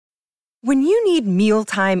When you need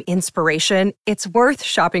mealtime inspiration, it's worth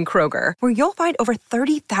shopping Kroger, where you'll find over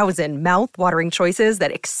 30,000 mouth-watering choices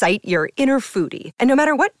that excite your inner foodie. And no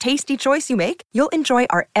matter what tasty choice you make, you'll enjoy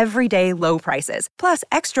our everyday low prices, plus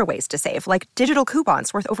extra ways to save, like digital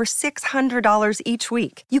coupons worth over $600 each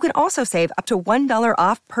week. You can also save up to $1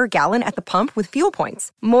 off per gallon at the pump with fuel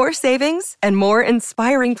points. More savings and more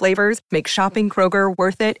inspiring flavors make shopping Kroger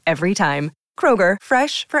worth it every time. Kroger,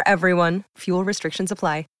 fresh for everyone. Fuel restrictions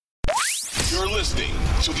apply. You're listening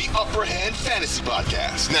to the Upper Hand Fantasy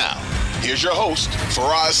Podcast. Now, here's your host,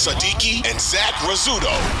 Faraz Sadiki and Zach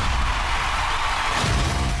Rizzuto.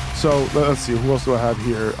 So let's see, who else do I have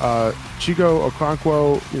here? Chico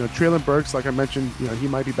Okonkwo, Traylon Burks, like I mentioned, he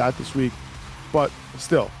might be back this week, but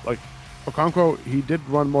still, like Okonkwo, he did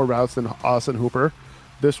run more routes than Austin Hooper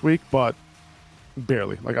this week, but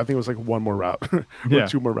barely. Like I think it was like one more route or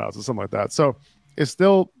two more routes or something like that. So it's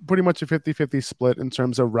still pretty much a 50-50 split in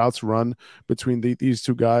terms of routes run between these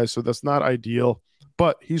two guys. So that's not ideal,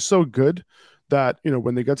 but he's so good that,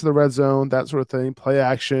 when they get to the red zone, that sort of thing, play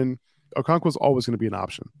action, Okonkwo is always going to be an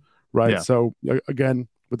option, right? Yeah. So again,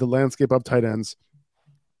 with the landscape of tight ends,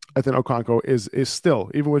 I think Okonkwo is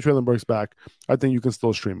still, even with Traylon Burks back, I think you can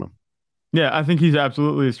still stream him. Yeah, I think he's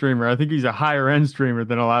absolutely a streamer. I think he's a higher end streamer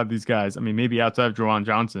than a lot of these guys. I mean, maybe outside of Juwan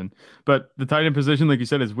Johnson, but the tight end position, like you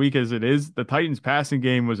said, as weak as it is, the Titans passing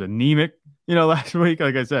game was anemic, last week.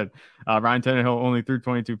 Like I said, Ryan Tannehill only threw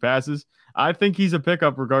 22 passes. I think he's a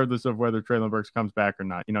pickup regardless of whether Traylon Burks comes back or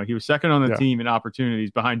not. He was second on the team in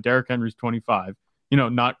opportunities behind Derrick Henry's 25,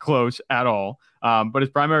 not close at all. But his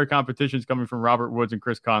primary competition is coming from Robert Woods and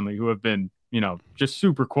Chris Conley, who have been, just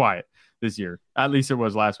super quiet this year. At least it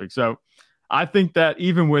was last week. So I think that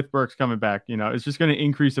even with Burks coming back, it's just going to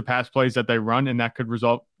increase the pass plays that they run, and that could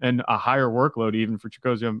result in a higher workload even for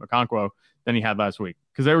Chigozie Okonkwo than he had last week,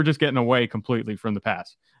 because they were just getting away completely from the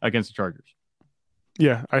pass against the Chargers.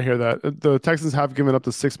 Yeah, I hear that. The Texans have given up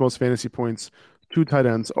the 6th most fantasy points to tight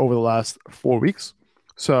ends over the last 4 weeks.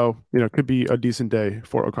 So, it could be a decent day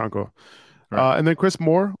for Okonkwo. Right. And then Chris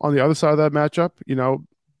Moore on the other side of that matchup,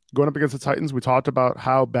 going up against the Titans, we talked about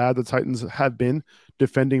how bad the Titans have been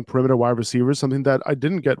defending perimeter wide receivers, something that I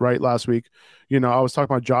didn't get right last week. I was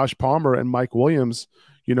talking about Josh Palmer and Mike Williams,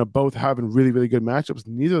 both having really, really good matchups.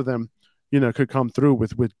 Neither of them, could come through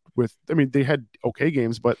with, I mean, they had okay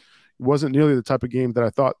games, but it wasn't nearly the type of game that I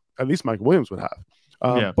thought at least Mike Williams would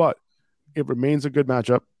have. But it remains a good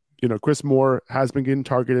matchup. Chris Moore has been getting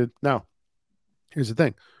targeted. Now, here's the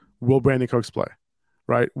thing. Will Brandon Cooks play?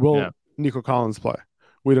 Right? Will Nico Collins play?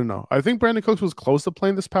 We don't know. I think Brandon Cooks was close to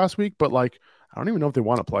playing this past week, but I don't even know if they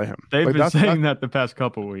want to play him. They've been saying that the past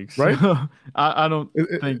couple of weeks, right? I don't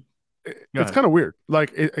think it's kind of weird. I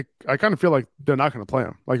kind of feel like they're not going to play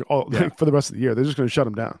him for the rest of the year. They're just going to shut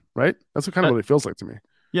him down, right? That's what it feels like to me.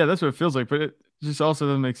 Yeah, that's what it feels like, but it just also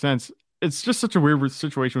doesn't make sense. It's just such a weird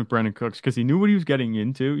situation with Brandon Cooks because he knew what he was getting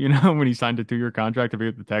into, when he signed a 2-year contract to be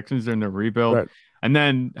with the Texans during their rebuild. Right. And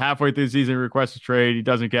then halfway through the season, he requests a trade. He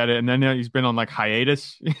doesn't get it. And then he's been on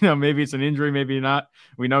hiatus. Maybe it's an injury, maybe not.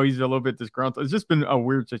 We know he's a little bit disgruntled. It's just been a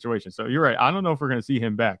weird situation. So you're right. I don't know if we're going to see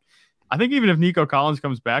him back. I think even if Nico Collins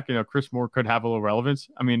comes back, Chris Moore could have a little relevance.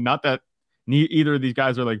 I mean, not that either of these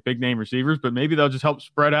guys are big name receivers, but maybe they'll just help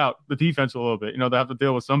spread out the defense a little bit. They'll have to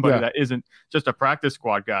deal with somebody that isn't just a practice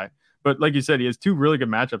squad guy. But like you said, he has 2 really good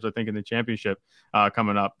matchups, I think, in the championship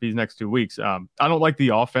coming up these next 2 weeks. I don't like the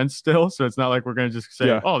offense still, so it's not like we're going to just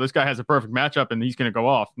say, oh, this guy has a perfect matchup and he's going to go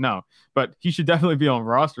off. No, but he should definitely be on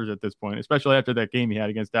rosters at this point, especially after that game he had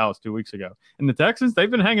against Dallas 2 weeks ago. And the Texans, they've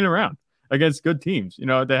been hanging around against good teams.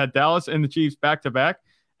 They had Dallas and the Chiefs back-to-back,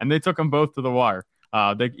 and they took them both to the wire.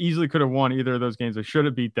 They easily could have won either of those games. They should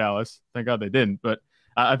have beat Dallas. Thank God they didn't. But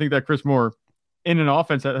I think that Chris Moore, in an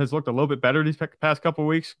offense that has looked a little bit better these past couple of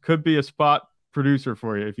weeks, could be a spot producer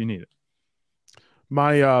for you if you need it.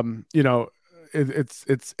 My,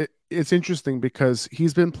 it's interesting because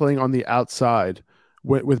he's been playing on the outside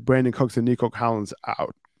with Brandon Cooks and Nico Collins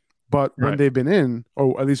out. But when they've been in,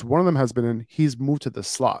 or at least one of them has been in, he's moved to the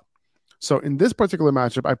slot. So in this particular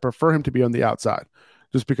matchup, I prefer him to be on the outside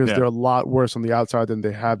just because they're a lot worse on the outside than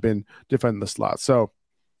they have been defending the slot. So,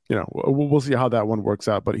 we'll see how that one works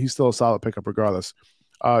out, but he's still a solid pickup regardless.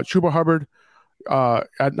 Chuba Hubbard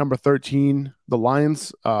at number 13, the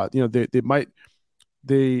Lions,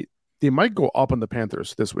 they might go up on the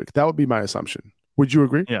Panthers this week. That would be my assumption. Would you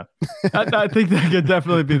agree? Yeah, I think that could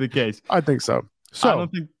definitely be the case. I think so. So I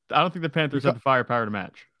don't think the Panthers have the firepower to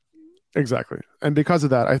match. Exactly. And because of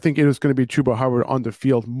that, I think it is going to be Chuba Hubbard on the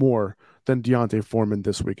field more than Deontay Foreman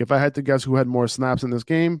this week. If I had to guess who had more snaps in this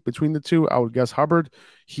game between the two, I would guess Hubbard.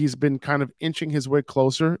 He's been kind of inching his way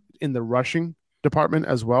closer in the rushing department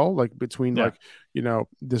as well, like between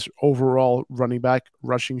this overall running back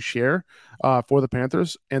rushing share for the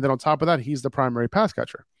Panthers. And then on top of that, he's the primary pass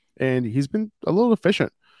catcher. And he's been a little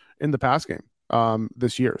efficient in the pass game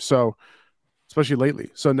this year. So especially lately.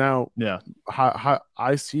 So now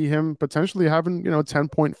I see him potentially having, a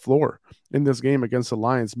 10-point floor in this game against the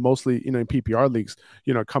Lions, mostly, in PPR leagues,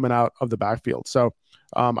 coming out of the backfield. So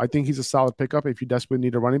I think he's a solid pickup. If you desperately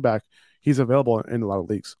need a running back, he's available in a lot of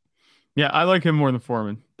leagues. Yeah, I like him more than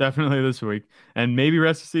Foreman, definitely this week. And maybe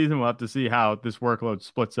rest of the season, we'll have to see how this workload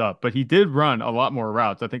splits up. But he did run a lot more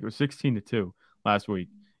routes. I think it was 16-2 last week,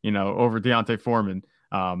 over Deontay Foreman.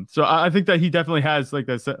 So I think that he definitely has, like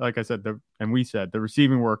I said, the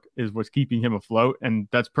receiving work is what's keeping him afloat, and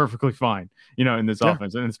that's perfectly fine, in this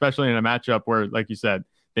offense, and especially in a matchup where, like you said,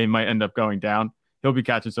 they might end up going down. He'll be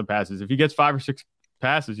catching some passes. If he gets 5 or 6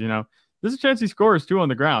 passes, there's a chance he scores 2 on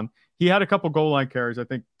the ground. He had a couple goal line carries, I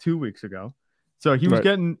think, 2 weeks ago. So he was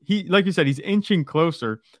like you said, he's inching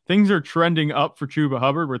closer. Things are trending up for Chuba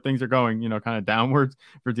Hubbard, where things are going, kind of downwards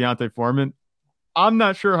for Deontay Foreman. I'm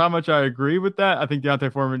not sure how much I agree with that. I think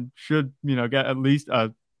Deontay Foreman should, get at least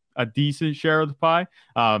a decent share of the pie.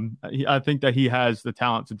 I think that he has the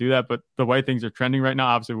talent to do that, but the way things are trending right now,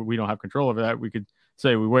 obviously we don't have control over that. We could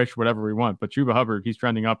say we wish whatever we want, but Chuba Hubbard, he's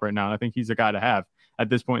trending up right now. And I think he's a guy to have at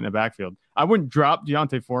this point in the backfield. I wouldn't drop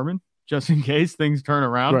Deontay Foreman just in case things turn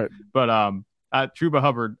around. Right. But at Chuba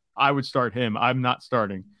Hubbard, I would start him. I'm not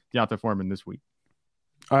starting Deontay Foreman this week.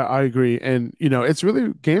 I agree. And, it's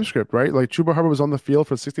really game script, right? Like Chuba Hubbard was on the field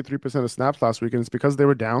for 63% of snaps last week, and it's because they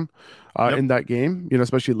were down in that game,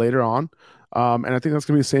 especially later on. And I think that's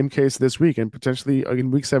going to be the same case this week, and potentially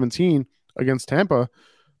in week 17 against Tampa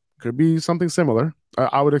could be something similar.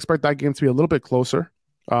 I would expect that game to be a little bit closer.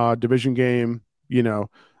 Division game,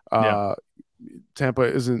 Tampa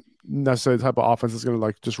isn't necessarily the type of offense that's going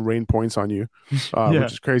to just rain points on you,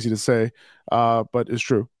 which is crazy to say, but it's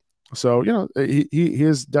true. So, he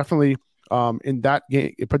is definitely in that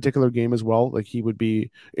game, a particular game as well. Like he would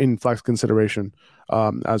be in flex consideration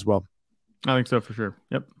as well. I think so for sure.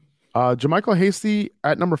 Yep. JaMychal Hasty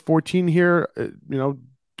at number 14 here.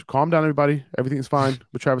 Calm down, everybody. Everything's fine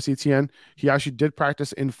with Travis Etienne. He actually did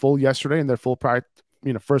practice in full yesterday in their full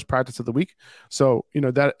first practice of the week. So,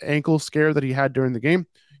 that ankle scare that he had during the game,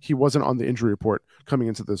 he wasn't on the injury report coming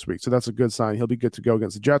into this week. So that's a good sign. He'll be good to go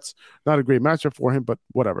against the Jets. Not a great matchup for him, but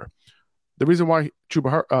whatever. The reason why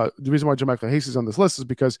JaMychal Hasty is on this list is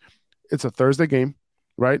because it's a Thursday game,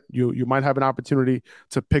 right? You might have an opportunity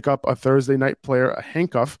to pick up a Thursday night player, a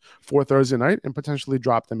handcuff for Thursday night, and potentially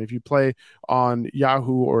drop them. If you play on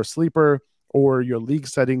Yahoo or Sleeper, or your league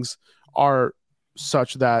settings are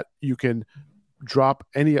such that you can drop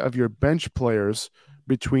any of your bench players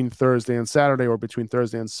between Thursday and Saturday, or between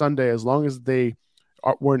Thursday and Sunday, as long as they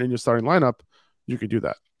weren't in your starting lineup, you could do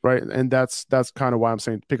that, right? And that's kind of why I'm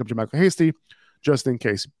saying pick up JaMychal Hasty just in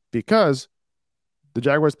case, because the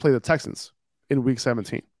Jaguars play the Texans in week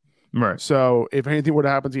 17. Right. So if anything were to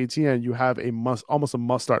happen to Etienne, you have almost a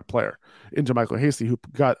must-start player in JaMychal Hasty, who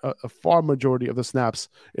got a far majority of the snaps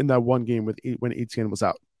in that one game when Etienne was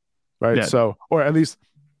out, right? Yeah. So, or at least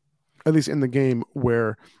in the game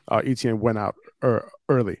where Etienne went out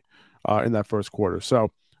early in that first quarter. So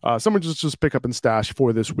someone just pick up and stash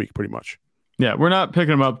for this week, pretty much. Yeah, we're not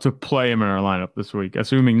picking him up to play him in our lineup this week,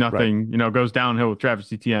 assuming nothing, goes downhill with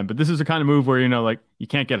Travis Etienne. But this is the kind of move where, you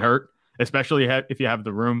can't get hurt, especially if you have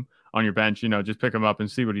the room on your bench. Just pick him up and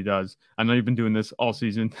see what he does. I know you've been doing this all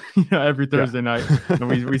season, every Thursday night. And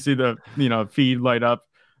we see the, feed light up.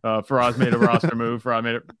 Faraz made a roster move.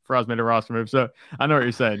 Faraz made a roster move. So I know what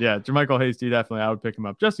you're saying. Yeah, JaMychal Hasty, definitely, I would pick him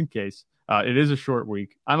up just in case. It is a short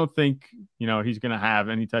week. I don't think, he's going to have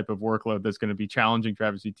any type of workload that's going to be challenging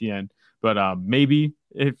Travis Etienne. But maybe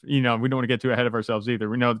if, we don't want to get too ahead of ourselves either.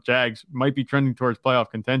 We know the Jags might be trending towards playoff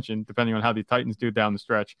contention, depending on how the Titans do down the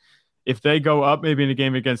stretch. If they go up maybe in a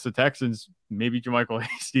game against the Texans, maybe JaMychal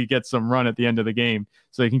Hasty gets some run at the end of the game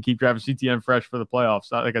so they can keep Travis Etienne fresh for the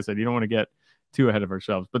playoffs. Like I said, you don't want to get too ahead of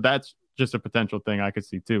ourselves, but that's just a potential thing I could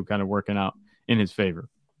see too, kind of working out in his favor.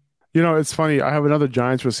 It's funny. I have another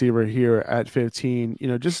Giants receiver here at 15.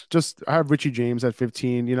 Just I have Richie James at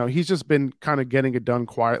 15. He's just been kind of getting it done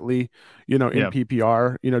quietly, in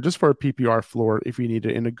PPR, just for a PPR floor if you need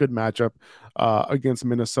it in a good matchup against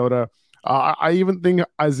Minnesota. I even think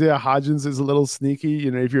Isaiah Hodgins is a little sneaky,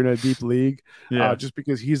 if you're in a deep league, just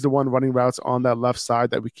because he's the one running routes on that left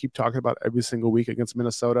side that we keep talking about every single week against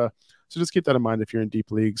Minnesota. So just keep that in mind if you're in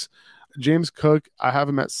deep leagues. James Cook, I have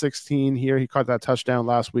him at 16 here. He caught that touchdown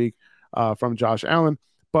last week from Josh Allen.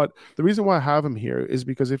 But the reason why I have him here is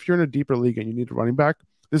because if you're in a deeper league and you need a running back,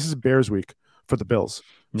 this is Bears week for the Bills.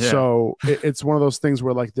 Yeah. So it's one of those things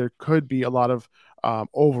where like there could be a lot of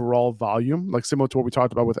overall volume, like similar to what we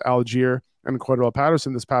talked about with Algier and Cordell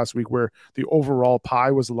Patterson this past week, where the overall pie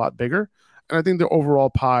was a lot bigger. And I think the overall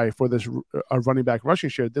pie for this running back rushing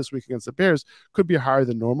share this week against the Bears could be higher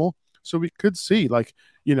than normal. So we could see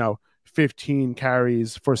 15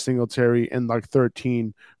 carries for Singletary and like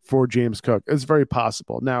 13 for James Cook. It's very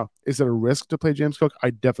possible. Now, is it a risk to play James Cook? I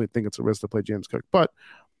definitely think it's a risk to play James Cook. But,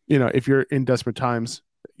 if you're in desperate times,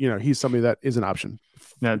 he's somebody that is an option.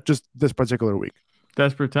 Yeah. Just this particular week.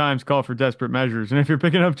 Desperate times call for desperate measures. And if you're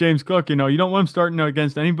picking up James Cook, you don't want him starting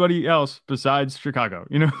against anybody else besides Chicago,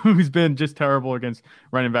 who's been just terrible against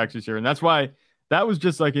running backs this year. And that's why that was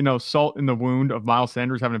just like, salt in the wound of Miles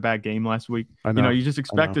Sanders having a bad game last week. I know, you just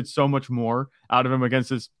expected so much more out of him against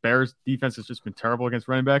this Bears defense that's just been terrible against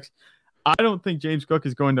running backs. I don't think James Cook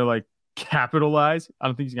is going to capitalize. I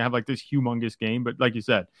don't think he's going to have this humongous game. But like you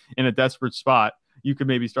said, in a desperate spot, you could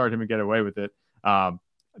maybe start him and get away with it.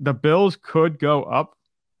 The Bills could go up.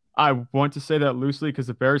 I want to say that loosely because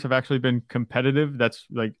the Bears have actually been competitive. That's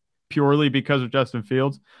purely because of Justin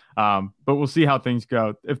Fields. But we'll see how things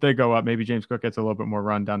go. If they go up, maybe James Cook gets a little bit more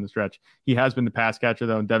run down the stretch. He has been the pass catcher,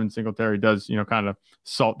 though, and Devin Singletary does, kind of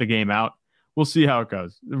salt the game out. We'll see how it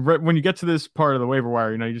goes. When you get to this part of the waiver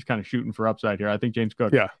wire, you're just kind of shooting for upside here. I think James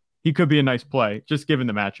Cook, he could be a nice play, just given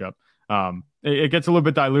the matchup. It gets a little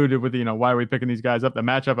bit diluted with why are we picking these guys up? The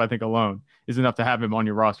matchup, I think, alone is enough to have him on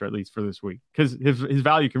your roster at least for this week because his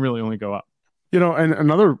value can really only go up. And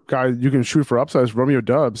another guy you can shoot for upside is Romeo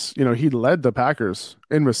Doubs. He led the Packers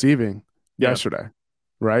in receiving yesterday,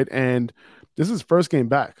 right? And this is his first game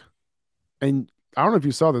back. And I don't know if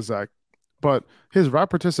you saw this, Zach, but his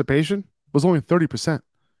route participation was only 30%.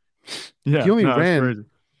 Yeah, he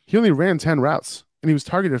only ran 10 routes, and he was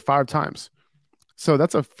targeted 5 times. So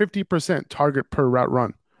that's a 50% target per route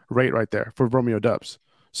run rate right there for Romeo Doubs.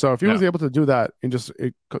 So if he was able to do that in just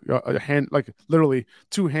a hand, literally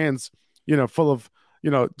 2 hands, full of,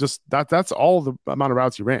 just that's all the amount of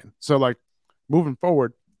routes he ran. So moving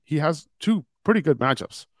forward, he has 2 pretty good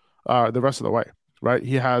matchups the rest of the way, right?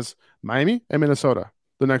 He has Miami and Minnesota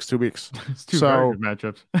the next 2 weeks. It's 2 very good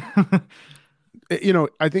matchups.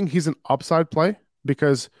 I think he's an upside play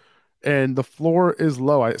because and the floor is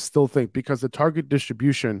low, I still think, because the target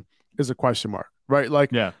distribution is a question mark, right?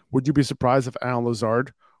 Would you be surprised if Allen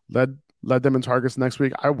Lazard led them in targets next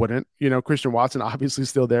week? I wouldn't. Christian Watson obviously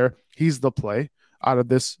still there. He's the play out of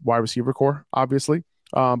this wide receiver core, obviously.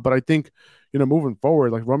 But I think, moving forward,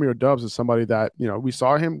 Romeo Doubs is somebody that, we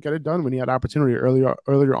saw him get it done when he had opportunity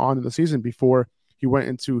earlier on in the season before he went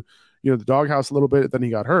into, the doghouse a little bit, then he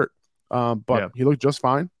got hurt. But he looked just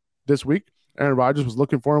fine this week. Aaron Rodgers was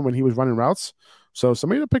looking for him when he was running routes. So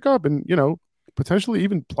somebody to pick up and, potentially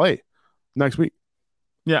even play next week.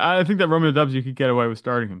 Yeah, I think that Romeo Doubs, you could get away with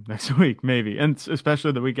starting him next week, maybe. And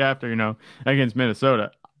especially the week after, against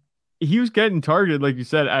Minnesota. He was getting targeted, like you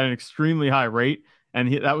said, at an extremely high rate.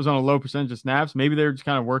 And that was on a low percentage of snaps. Maybe they're just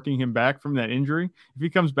kind of working him back from that injury. If he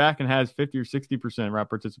comes back and has 50 or 60% route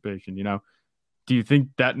participation, do you think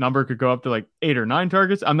that number could go up to 8 or 9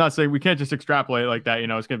 targets? I'm not saying we can't just extrapolate like that.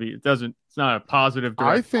 It's going to be, it's not a positive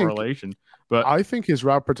direct correlation. But I think his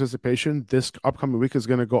route participation this upcoming week is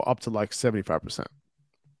going to go up to 75%.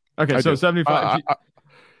 Okay, so 75.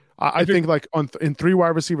 I think in 3 wide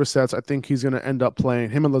receiver sets, I think he's going to end up playing,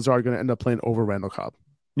 him and Lazard are going to end up playing over Randall Cobb.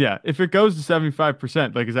 Yeah, if it goes to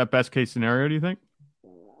 75%, is that best case scenario, do you think?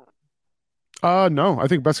 No, I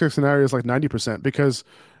think best case scenario is 90% because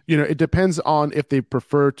it depends on if they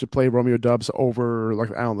prefer to play Romeo Doubs over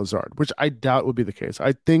Allen Lazard, which I doubt would be the case.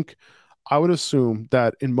 I would assume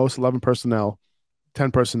that in most 11 personnel,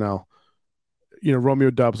 10 personnel,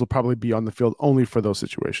 Romeo Doubs will probably be on the field only for those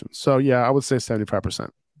situations. So yeah, I would say 75%.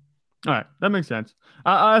 All right, that makes sense.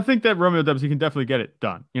 I think that Romeo Doubs, he can definitely get it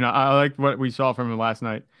done. I like what we saw from him last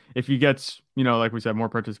night. If he gets, like we said, more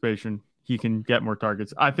participation, he can get more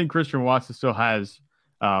targets. I think Christian Watson still has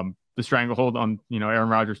the stranglehold on, Aaron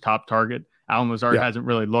Rodgers' top target. Allen Lazard hasn't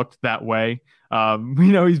really looked that way.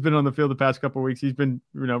 He's been on the field the past couple of weeks. He's been,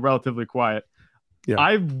 relatively quiet.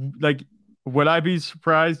 Yeah. Would I be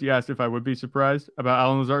surprised? You asked if I would be surprised about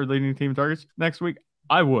Allen Lazard leading the team in targets next week.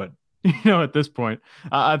 I would, at this point.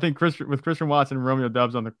 I think with Christian Watson and Romeo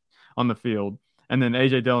Doubs on the field, and then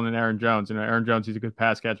A.J. Dillon and Aaron Jones. Aaron Jones, he's a good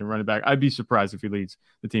pass catch and running back. I'd be surprised if he leads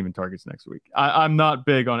the team in targets next week. I'm not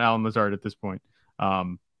big on Allen Lazard at this point.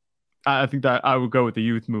 I think that I would go with the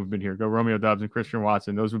youth movement here. Go Romeo Doubs and Christian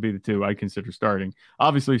Watson. Those would be the 2 I'd consider starting.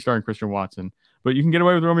 Obviously, starting Christian Watson. But you can get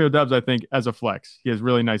away with Romeo Doubs, I think, as a flex. He has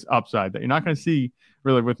really nice upside that you're not going to see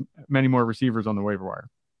really with many more receivers on the waiver wire.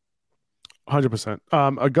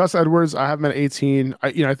 100%. Gus Edwards, I have him at 18.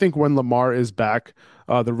 I think when Lamar is back,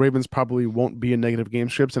 the Ravens probably won't be in negative game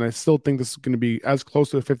scripts, and I still think this is going to be as close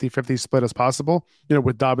to a 50-50 split as possible,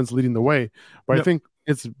 with Dobbins leading the way. But I think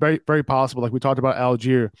it's very, very possible, like we talked about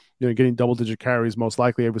Algier, getting double-digit carries most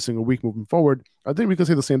likely every single week moving forward. I think we can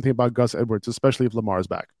say the same thing about Gus Edwards, especially if Lamar is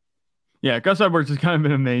back. Yeah, Gus Edwards has kind of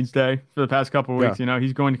been a mainstay for the past couple of weeks.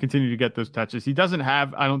 He's going to continue to get those touches. He doesn't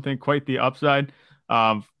have, I don't think, quite the upside.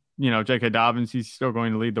 J.K. Dobbins, he's still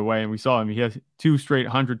going to lead the way, and we saw him. He has 2 straight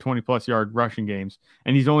 120-plus yard rushing games,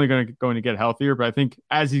 and he's only going to get healthier. But I think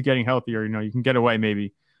as he's getting healthier, you can get away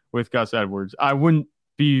maybe with Gus Edwards. I wouldn't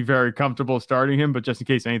be very comfortable starting him, but just in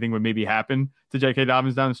case anything would maybe happen to J.K.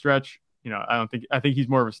 Dobbins down the stretch, I think he's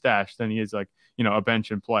more of a stash than he is like, a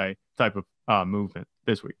bench and play type of movement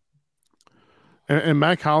this week. And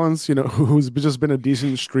Matt Collins, who's just been a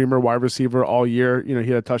decent streamer wide receiver all year. He had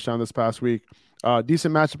a touchdown this past week.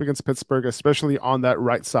 Decent matchup against Pittsburgh, especially on that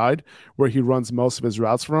right side where he runs most of his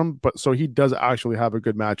routes from. But so he does actually have a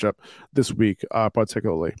good matchup this week,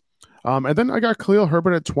 particularly. And then I got Khalil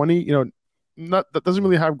Herbert at 20. That doesn't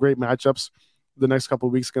really have great matchups the next couple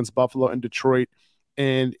of weeks against Buffalo and Detroit,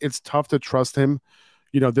 and it's tough to trust him.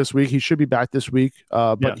 This week he should be back this week,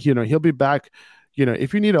 but he'll be back.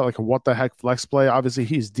 If you need a what the heck flex play, obviously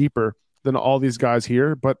he's deeper than all these guys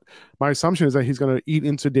here. But my assumption is that he's going to eat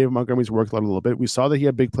into David Montgomery's workload a little bit. We saw that he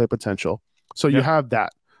had big play potential. So you have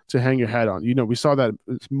that to hang your head on. We saw that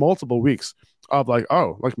multiple weeks of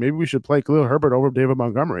maybe we should play Khalil Herbert over David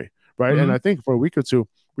Montgomery, right? Mm-hmm. And I think for a week or two,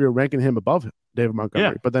 we were ranking him above David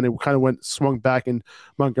Montgomery. But then it kind of swung back in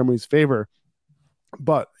Montgomery's favor.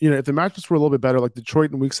 But, if the matchups were a little bit better, like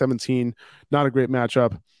Detroit in week 17, not a great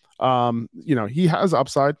matchup. He has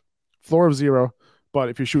upside, floor of 0, but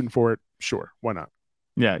if you're shooting for it, sure, why not?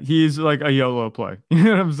 Yeah, he's like a YOLO play. You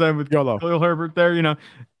know what I'm saying with YOLO. Khalil Herbert there?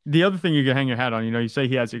 The other thing you can hang your hat on, you say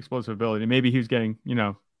he has the explosive ability. Maybe he was getting,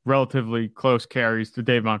 relatively close carries to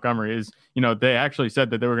Dave Montgomery. They actually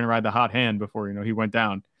said that they were going to ride the hot hand before, he went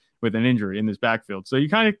down with an injury in this backfield. So you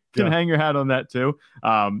kind of can hang your hat on that too.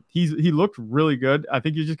 He looked really good. I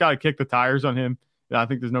think you just got to kick the tires on him. I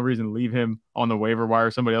think there's no reason to leave him on the waiver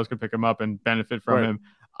wire. Somebody else could pick him up and benefit from him.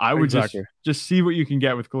 I would just see what you can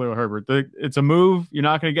get with Khalil Herbert. It's a move. You're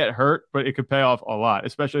not going to get hurt, but it could pay off a lot,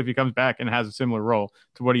 especially if he comes back and has a similar role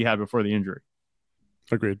to what he had before the injury.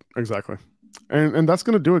 Agreed. Exactly. And that's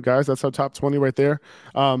going to do it, guys. That's our top 20 right there.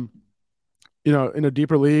 In a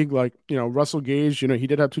deeper league, Russell Gage, he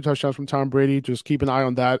did have 2 touchdowns from Tom Brady. Just keep an eye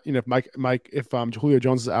on that. If Julio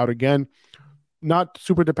Jones is out again, not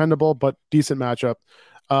super dependable, but decent matchup.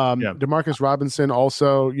 Demarcus Robinson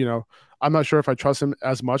also, I'm not sure if I trust him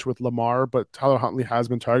as much with Lamar, but Tyler Huntley has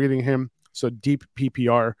been targeting him. So deep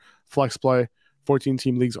PPR, flex play,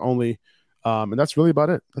 14-team leagues only. And that's really about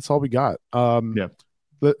it. That's all we got.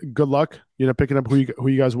 Good luck, picking up who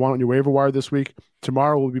you guys want on your waiver wire this week.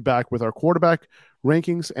 Tomorrow we'll be back with our quarterback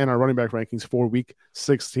rankings and our running back rankings for week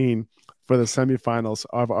 16 for the semifinals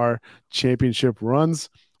of our championship runs.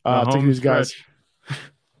 Take these guys.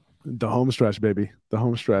 The home stretch, baby. The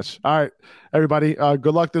home stretch. All right, everybody.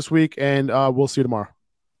 Good luck this week, and we'll see you tomorrow.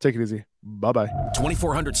 Take it easy. Bye-bye.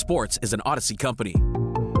 2400 Sports is an Odyssey company.